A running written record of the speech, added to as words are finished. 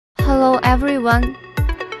Hello everyone.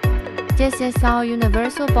 This is our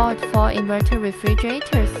universal board for inverter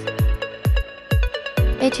refrigerators.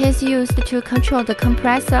 It is used to control the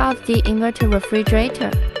compressor of the inverter refrigerator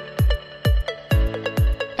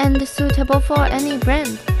and suitable for any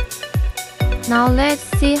brand. Now let's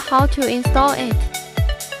see how to install it.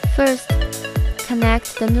 First,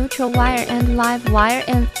 connect the neutral wire and live wire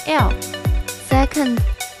in L. Second,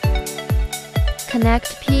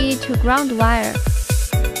 connect PE to ground wire.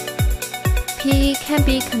 PE can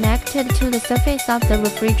be connected to the surface of the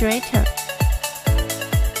refrigerator.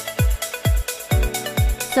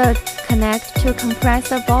 Third, connect to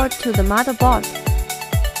compressor board to the motherboard.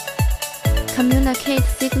 Communicate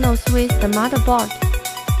signals with the motherboard.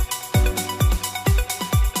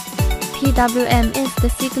 PWM is the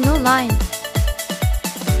signal line.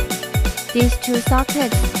 These two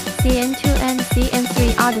sockets, CN2 and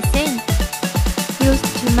CN3, are the same, used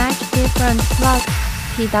to match different plugs.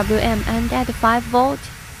 PWM and at 5 volt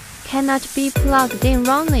cannot be plugged in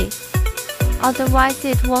wrongly, otherwise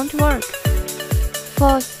it won't work.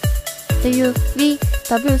 Fourth, the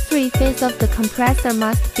UV-W3 phase of the compressor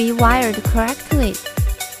must be wired correctly.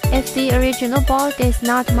 If the original board is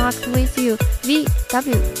not marked with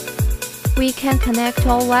UV-W, we can connect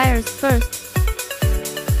all wires first.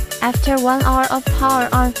 After 1 hour of power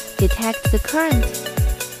on, detect the current.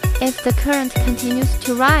 If the current continues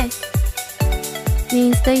to rise,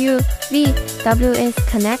 means the UV-W is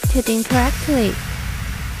connected incorrectly.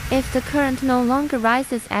 If the current no longer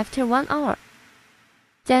rises after 1 hour,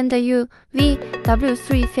 then the UV-W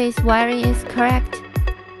 3-phase wiring is correct.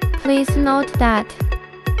 Please note that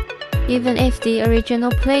even if the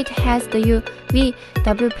original plate has the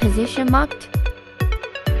UV-W position marked,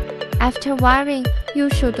 after wiring, you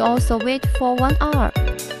should also wait for 1 hour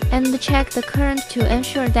and check the current to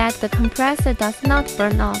ensure that the compressor does not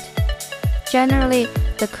burn out. Generally,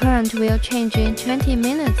 the current will change in 20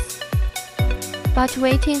 minutes, but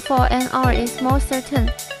waiting for an hour is more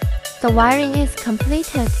certain. The wiring is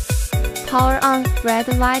completed. Power on, red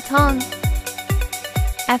light on.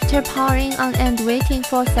 After powering on and waiting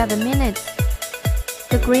for 7 minutes,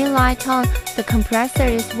 the green light on, the compressor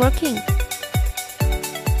is working.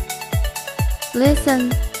 Listen.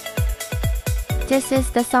 This is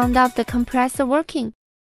the sound of the compressor working.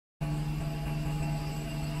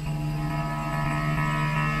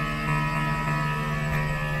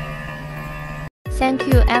 Thank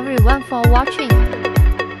you everyone for watching.